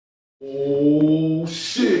Oh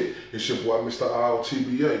shit, it's your boy Mr.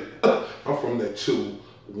 ILTBA. I'm from that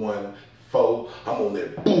 214. I'm on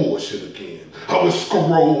that bullshit again. I was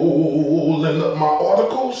scrolling up my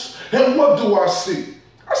articles, and what do I see?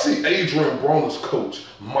 I see Adrian Broner's coach,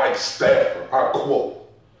 Mike Stafford. I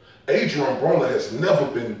quote, Adrian Broner has never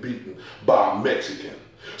been beaten by a Mexican.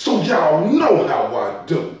 So y'all know how I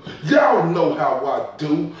do. Y'all know how I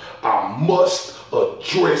do. I must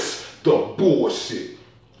address the bullshit.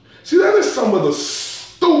 See, that is some of the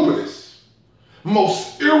stupidest,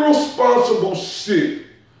 most irresponsible shit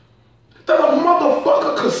that a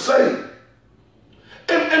motherfucker could say.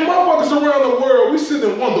 And motherfuckers around the world, we sit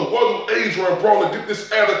and wonder, where do Adrian Broner get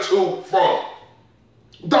this attitude from?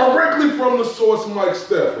 Directly from the source, Mike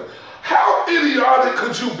Stafford. How idiotic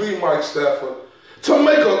could you be, Mike Stafford, to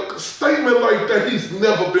make a statement like that? He's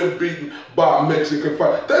never been beaten by a Mexican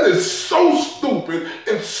fighter. That is so stupid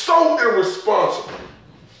and so irresponsible.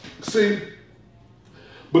 See,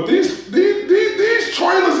 but these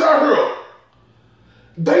trainers out here,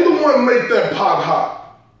 they the one make that pot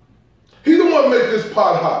hot. He the one make this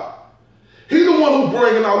pot hot. He the one who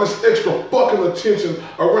bringing all this extra fucking attention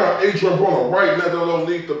around Adrian Broner right now that don't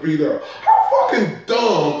need to be there. How fucking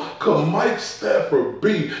dumb could Mike Stafford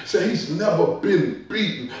be, say he's never been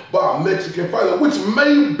beaten by a Mexican fighter, which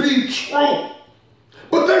may be true.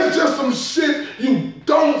 But that's just some shit you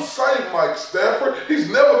don't say, Mike Stafford. He's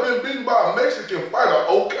never been beaten by a Mexican fighter.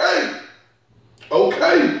 Okay.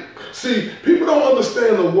 Okay. See, people don't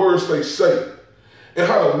understand the words they say and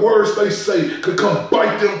how the words they say could come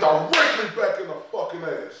bite them directly back in the fucking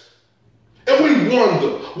ass. And we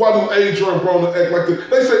wonder, why do Adrian Broner act like this?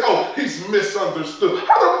 They say, oh, he's misunderstood.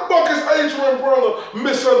 How the fuck is Adrian Broner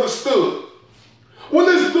misunderstood? When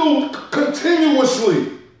this dude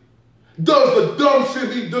continuously does the dumb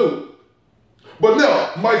shit he do. But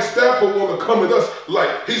now, Mike Stafford want to come at us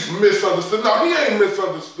like he's misunderstood. No, he ain't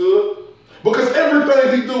misunderstood. Because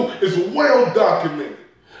everything he do is well documented.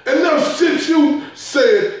 And that shit you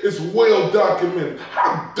said is well documented.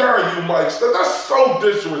 How dare you, Mike Stafford? That's so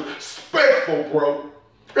disrespectful, bro.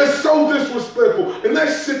 It's so disrespectful. And that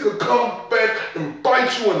shit could come back and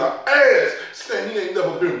bite you in the ass saying he ain't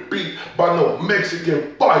never been beat by no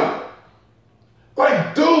Mexican fighter.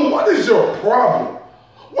 Like, dude, what is your problem?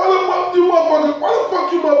 Why the fuck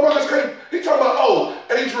you motherfuckers can't? He talking about, oh,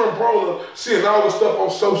 Adrian Broner seeing all the stuff on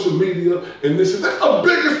social media and this and that. That's the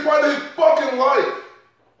biggest fight of his fucking life.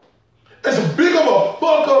 As big of a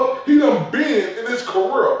fuck up he done been in his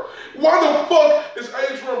career. Why the fuck is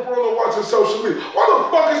Adrian Broner watching social media? Why the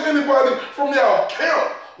fuck is anybody from y'all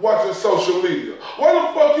camp watching social media? Why the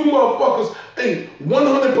fuck you motherfuckers ain't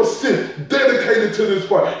 100% dedicated to this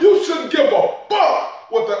fight? You shouldn't give a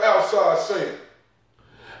fuck what the outside's saying.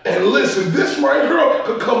 And listen, this right here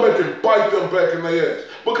could come back and bite them back in their ass.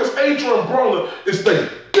 Because Adrian Broner is their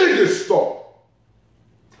biggest star.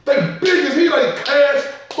 Their biggest, he like cash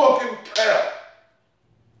fucking cow.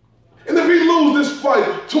 And if he lose this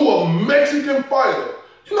fight to a Mexican fighter,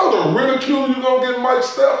 you know the ridicule you gonna get Mike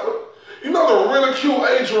Stafford? You know the ridicule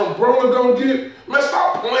Adrian Broner gonna get? Man,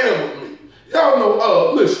 stop playing with me. Y'all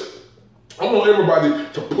know, listen, I want everybody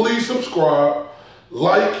to please subscribe,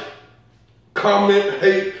 like, comment,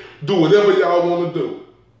 hate, do whatever y'all want to do.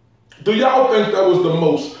 Do y'all think that was the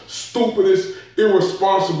most stupidest,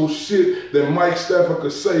 irresponsible shit that Mike Stafford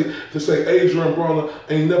could say to say Adrian Broner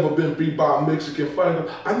ain't never been beat by a Mexican fighter?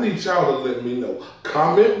 I need y'all to let me know.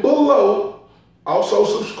 Comment below. Also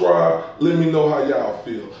subscribe. Let me know how y'all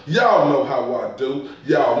feel. Y'all know how I do.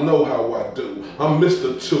 Y'all know how I do. I'm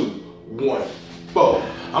Mr. 214.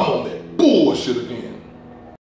 I'm on that bullshit again.